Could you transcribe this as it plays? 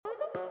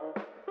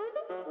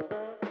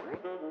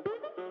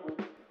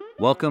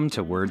Welcome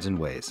to Words and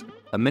Ways,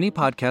 a mini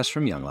podcast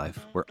from Young Life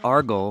where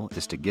our goal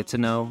is to get to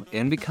know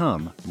and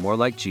become more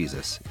like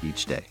Jesus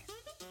each day.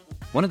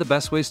 One of the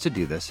best ways to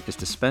do this is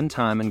to spend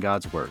time in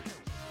God's Word.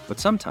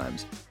 But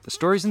sometimes, the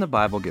stories in the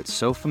Bible get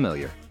so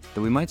familiar that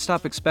we might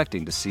stop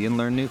expecting to see and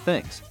learn new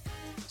things.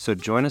 So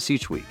join us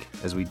each week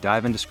as we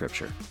dive into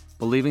Scripture,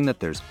 believing that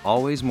there's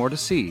always more to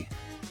see,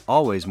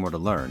 always more to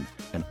learn,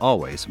 and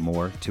always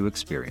more to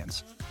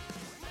experience.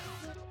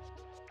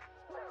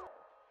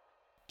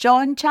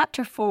 John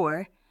chapter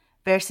 4,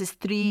 verses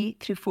 3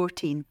 through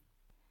 14.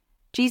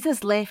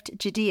 Jesus left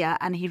Judea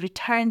and he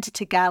returned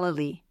to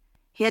Galilee.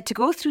 He had to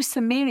go through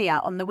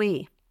Samaria on the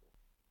way.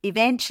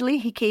 Eventually,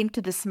 he came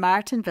to the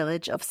Samaritan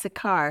village of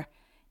Sychar,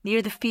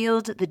 near the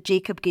field that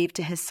Jacob gave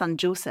to his son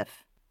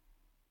Joseph.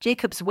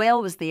 Jacob's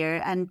well was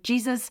there, and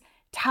Jesus,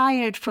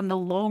 tired from the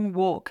long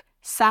walk,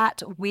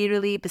 sat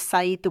wearily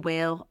beside the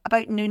well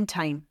about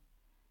noontime.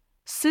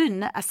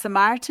 Soon, a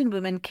Samaritan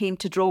woman came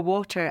to draw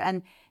water,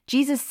 and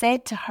Jesus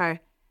said to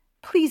her,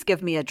 "Please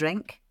give me a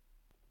drink."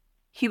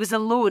 He was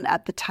alone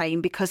at the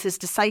time because his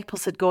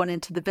disciples had gone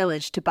into the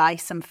village to buy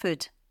some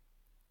food.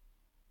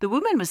 The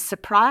woman was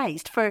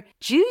surprised, for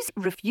Jews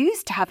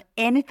refused to have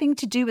anything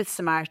to do with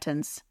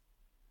Samaritans.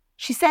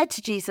 She said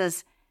to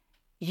Jesus,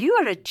 "You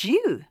are a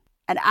Jew,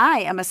 and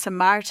I am a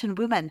Samaritan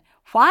woman.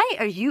 Why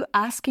are you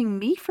asking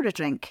me for a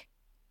drink?"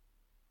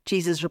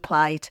 Jesus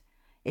replied,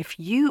 "If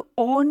you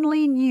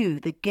only knew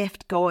the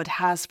gift God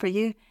has for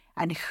you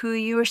and who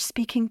you are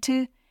speaking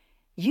to,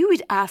 you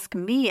would ask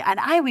me and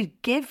I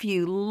would give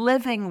you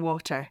living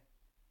water."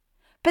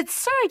 "But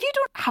sir, you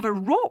don't have a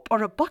rope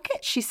or a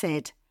bucket," she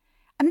said.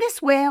 "And this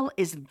well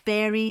is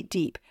very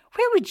deep.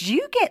 Where would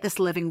you get this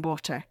living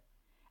water?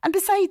 And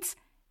besides,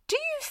 do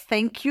you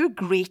think you're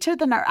greater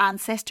than our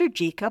ancestor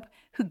Jacob,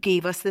 who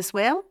gave us this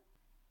well?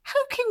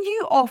 How can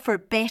you offer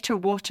better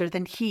water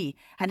than he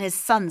and his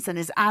sons and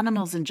his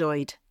animals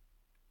enjoyed?"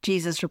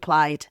 Jesus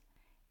replied,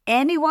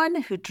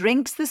 "Anyone who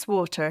drinks this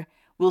water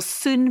will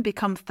soon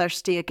become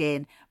thirsty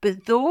again,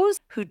 but those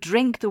who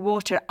drink the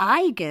water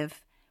I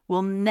give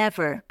will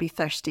never be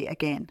thirsty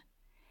again.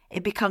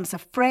 It becomes a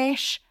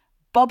fresh,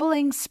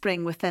 bubbling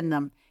spring within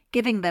them,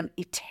 giving them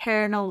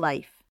eternal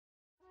life."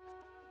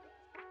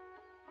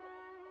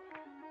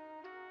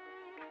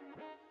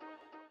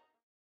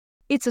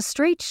 It's a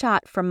straight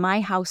shot from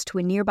my house to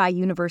a nearby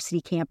university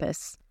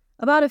campus,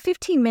 about a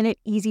 15-minute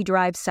easy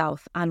drive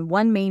south on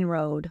one main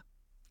road.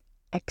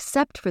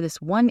 Except for this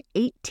one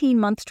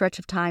 18-month stretch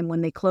of time when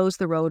they closed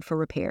the road for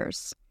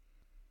repairs.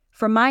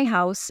 From my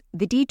house,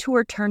 the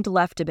detour turned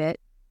left a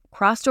bit,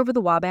 crossed over the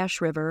Wabash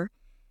River,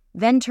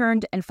 then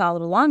turned and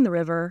followed along the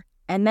river,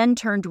 and then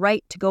turned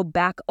right to go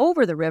back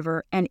over the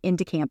river and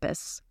into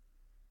campus.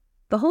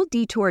 The whole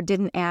detour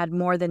didn't add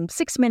more than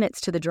 6 minutes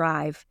to the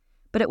drive,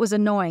 but it was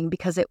annoying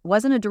because it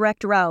wasn't a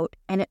direct route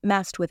and it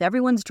messed with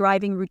everyone's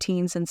driving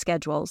routines and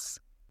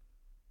schedules.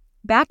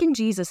 Back in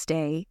Jesus'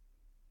 day,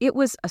 it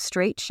was a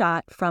straight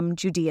shot from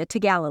Judea to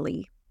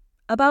Galilee,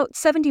 about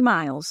 70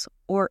 miles,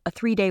 or a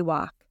 3-day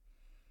walk.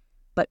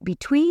 But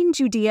between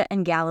Judea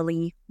and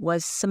Galilee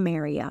was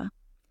Samaria,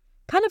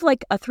 kind of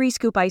like a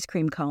 3-scoop ice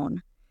cream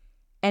cone.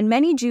 And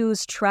many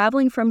Jews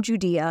traveling from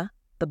Judea,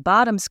 the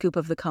bottom scoop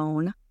of the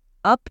cone,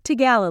 up to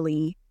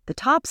Galilee, the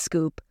top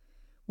scoop,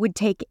 would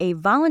take a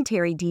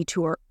voluntary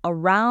detour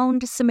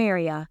around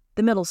Samaria,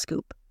 the middle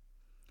scoop.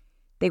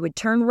 They would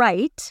turn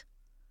right,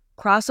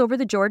 cross over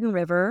the Jordan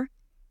River,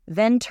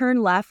 then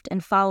turn left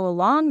and follow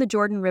along the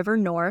Jordan River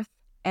north,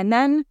 and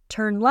then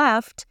turn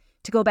left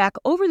to go back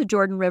over the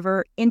Jordan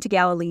River into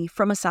Galilee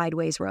from a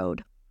sideways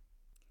road.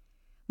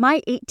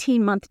 My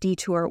 18-month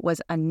detour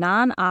was a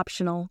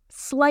non-optional,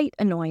 slight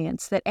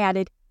annoyance that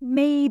added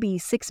maybe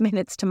 6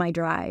 minutes to my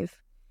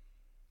drive.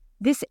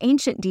 This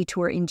ancient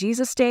detour in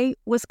Jesus' day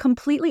was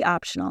completely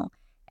optional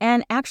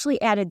and actually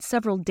added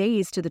several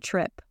days to the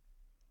trip.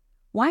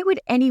 Why would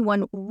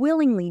anyone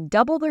willingly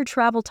double their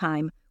travel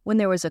time when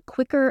there was a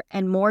quicker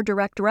and more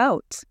direct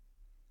route?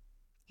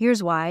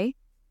 Here's why.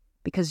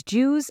 Because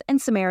Jews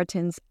and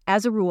Samaritans,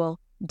 as a rule,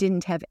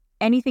 didn't have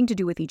anything to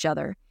do with each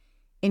other,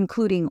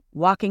 including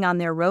walking on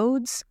their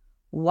roads,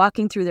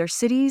 walking through their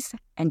cities,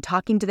 and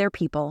talking to their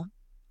people.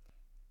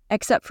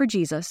 Except for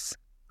Jesus,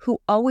 who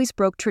always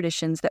broke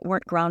traditions that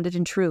weren't grounded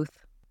in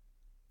truth.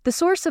 The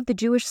source of the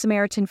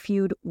Jewish-Samaritan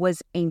feud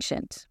was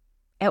ancient.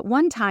 At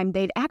one time,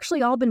 they'd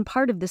actually all been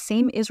part of the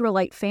same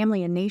Israelite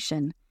family and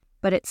nation,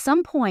 but at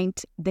some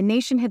point, the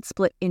nation had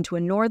split into a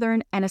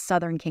northern and a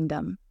southern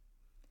kingdom.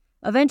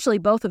 Eventually,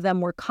 both of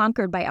them were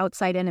conquered by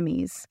outside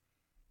enemies.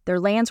 Their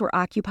lands were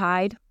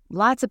occupied,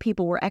 lots of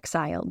people were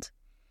exiled.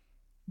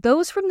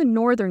 Those from the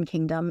northern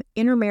kingdom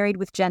intermarried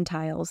with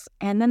Gentiles,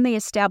 and then they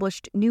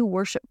established new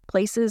worship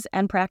places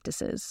and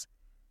practices.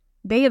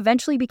 They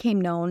eventually became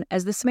known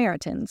as the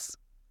Samaritans.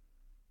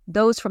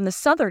 Those from the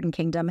southern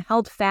kingdom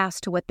held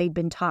fast to what they'd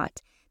been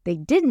taught. They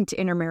didn't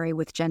intermarry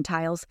with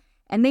Gentiles,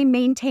 and they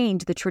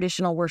maintained the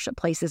traditional worship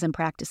places and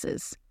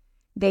practices.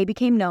 They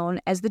became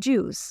known as the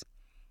Jews,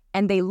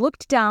 and they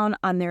looked down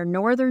on their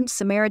northern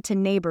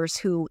Samaritan neighbors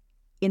who,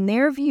 in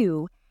their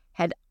view,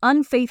 had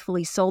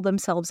unfaithfully sold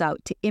themselves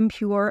out to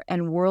impure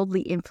and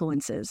worldly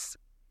influences.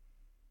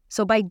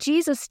 So by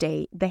Jesus'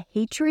 day, the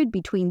hatred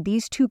between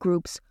these two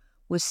groups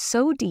was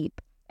so deep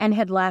and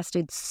had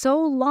lasted so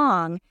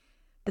long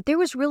that there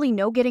was really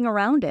no getting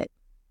around it.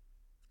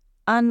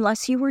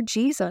 Unless you were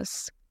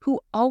Jesus, who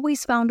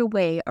always found a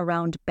way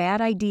around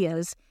bad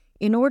ideas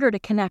in order to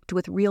connect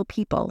with real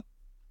people.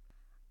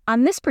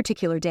 On this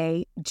particular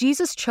day,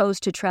 Jesus chose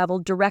to travel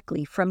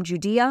directly from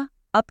Judea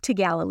up to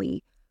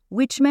Galilee,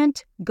 which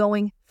meant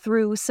going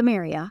through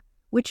Samaria,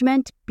 which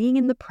meant being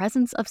in the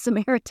presence of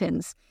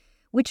Samaritans,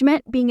 which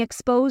meant being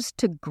exposed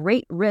to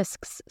great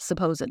risks,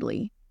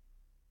 supposedly.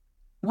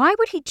 Why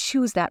would he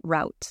choose that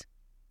route?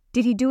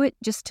 Did he do it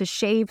just to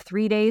shave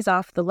 3 days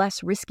off the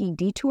less risky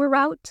detour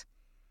route?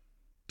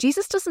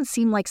 Jesus doesn't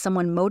seem like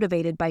someone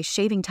motivated by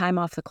shaving time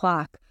off the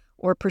clock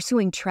or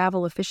pursuing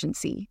travel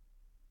efficiency.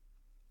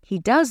 He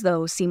does,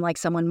 though, seem like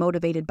someone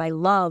motivated by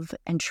love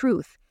and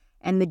truth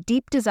and the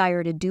deep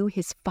desire to do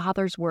his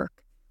Father's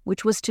work,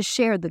 which was to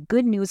share the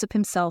good news of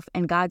himself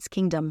and God's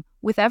kingdom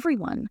with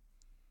everyone.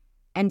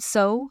 And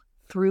so,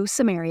 through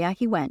Samaria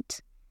he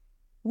went,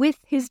 with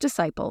his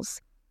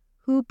disciples,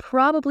 who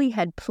probably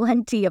had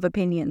plenty of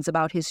opinions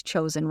about his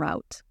chosen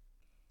route.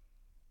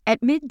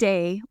 At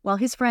midday, while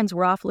his friends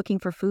were off looking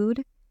for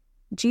food,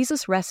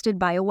 Jesus rested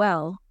by a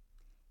well,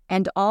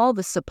 and all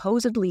the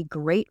supposedly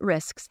great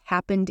risks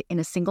happened in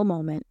a single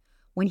moment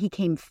when he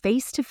came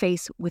face to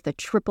face with a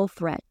triple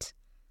threat: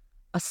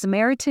 a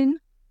Samaritan,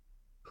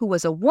 who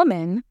was a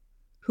woman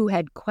who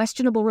had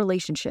questionable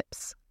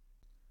relationships.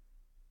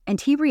 And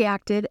he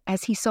reacted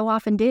as he so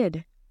often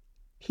did.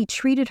 He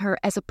treated her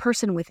as a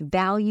person with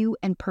value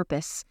and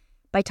purpose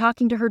by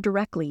talking to her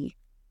directly.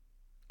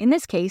 In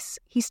this case,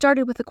 he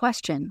started with a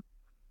question: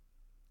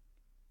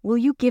 "Will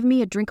you give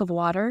me a drink of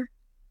water?"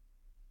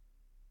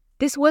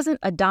 This wasn't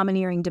a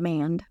domineering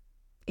demand.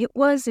 It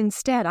was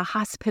instead a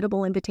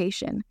hospitable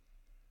invitation.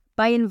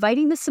 By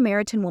inviting the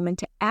Samaritan woman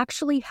to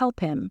actually help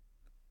him,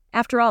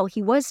 after all,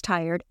 he was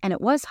tired, and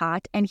it was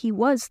hot, and he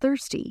was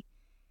thirsty,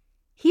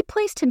 he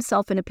placed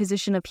himself in a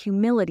position of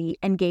humility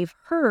and gave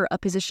her a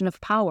position of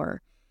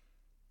power,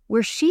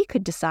 where she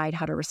could decide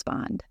how to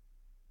respond.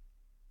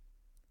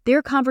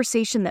 Their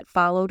conversation that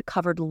followed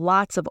covered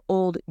lots of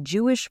old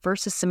Jewish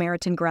versus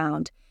Samaritan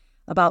ground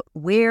about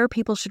where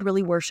people should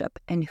really worship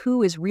and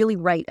who is really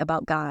right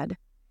about God.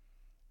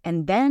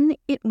 And then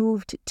it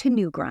moved to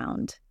new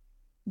ground.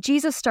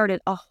 Jesus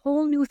started a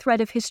whole new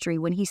thread of history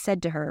when he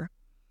said to her,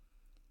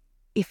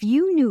 "If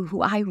you knew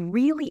who I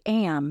really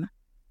am,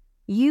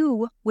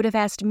 you would have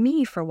asked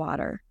me for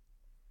water.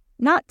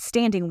 Not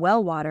standing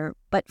well water,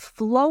 but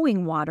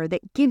flowing water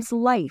that gives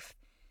life,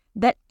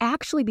 that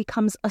actually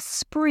becomes a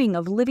spring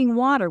of living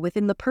water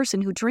within the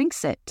person who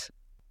drinks it."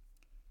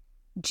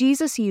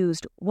 Jesus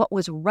used what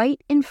was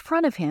right in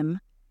front of him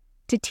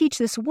to teach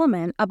this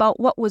woman about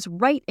what was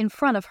right in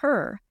front of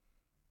her,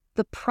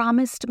 the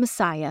promised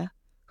Messiah,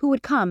 who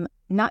would come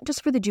not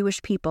just for the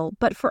Jewish people,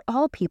 but for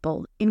all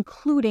people,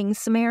 including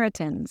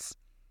Samaritans.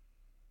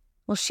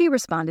 Well, she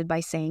responded by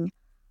saying,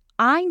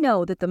 "I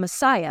know that the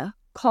Messiah,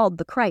 called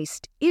the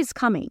Christ, is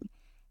coming,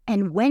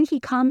 and when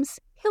he comes,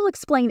 he'll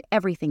explain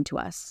everything to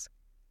us."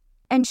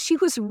 And she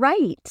was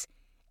right,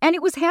 and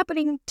it was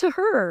happening to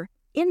her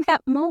in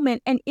that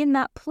moment and in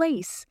that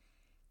place.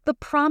 The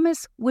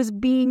promise was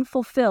being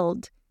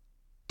fulfilled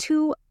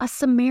to a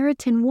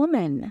Samaritan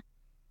woman.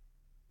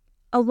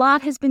 A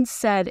lot has been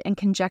said and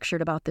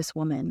conjectured about this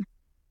woman,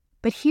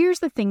 but here's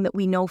the thing that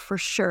we know for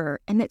sure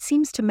and that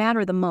seems to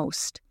matter the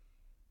most.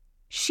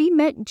 She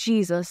met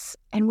Jesus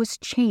and was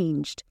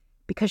changed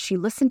because she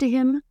listened to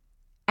him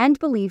and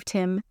believed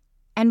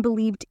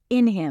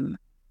in him.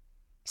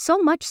 So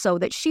much so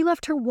that she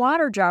left her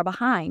water jar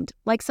behind,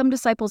 like some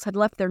disciples had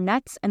left their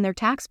nets and their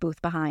tax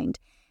booth behind,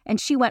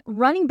 and she went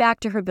running back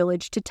to her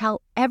village to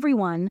tell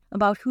everyone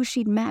about who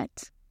she'd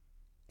met.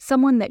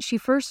 Someone that she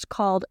first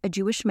called a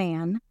Jewish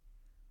man,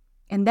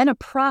 and then a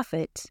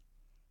prophet,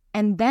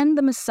 and then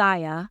the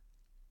Messiah,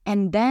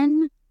 and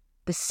then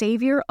the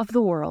Savior of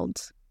the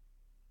world.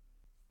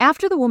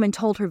 After the woman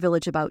told her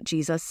village about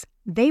Jesus,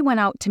 they went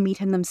out to meet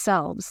him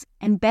themselves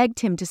and begged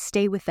him to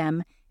stay with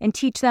them and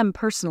teach them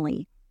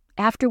personally,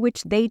 after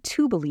which they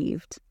too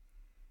believed.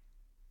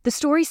 The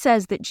story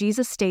says that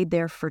Jesus stayed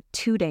there for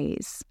 2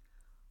 days,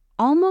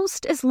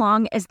 almost as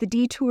long as the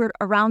detour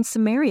around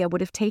Samaria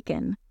would have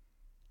taken.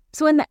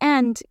 So in the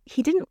end,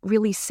 he didn't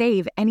really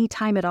save any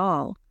time at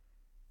all,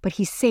 but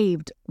he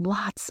saved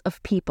lots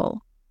of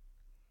people.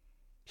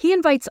 He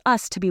invites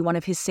us to be one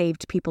of his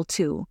saved people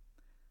too,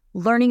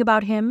 learning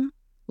about him,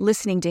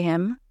 listening to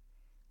him,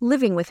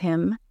 living with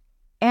him,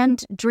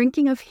 and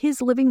drinking of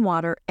his living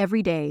water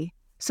every day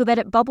so that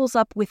it bubbles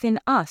up within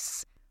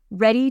us,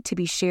 ready to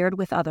be shared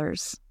with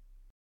others.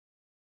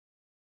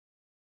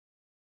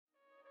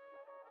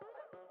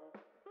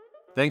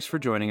 Thanks for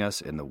joining us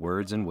in the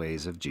Words and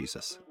Ways of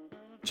Jesus.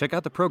 Check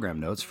out the program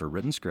notes for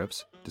written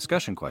scripts,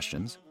 discussion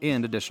questions,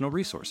 and additional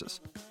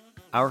resources.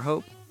 Our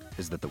hope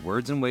is that the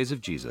words and ways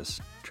of Jesus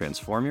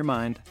transform your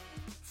mind,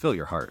 fill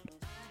your heart,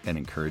 and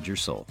encourage your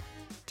soul,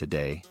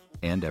 today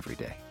and every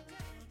day.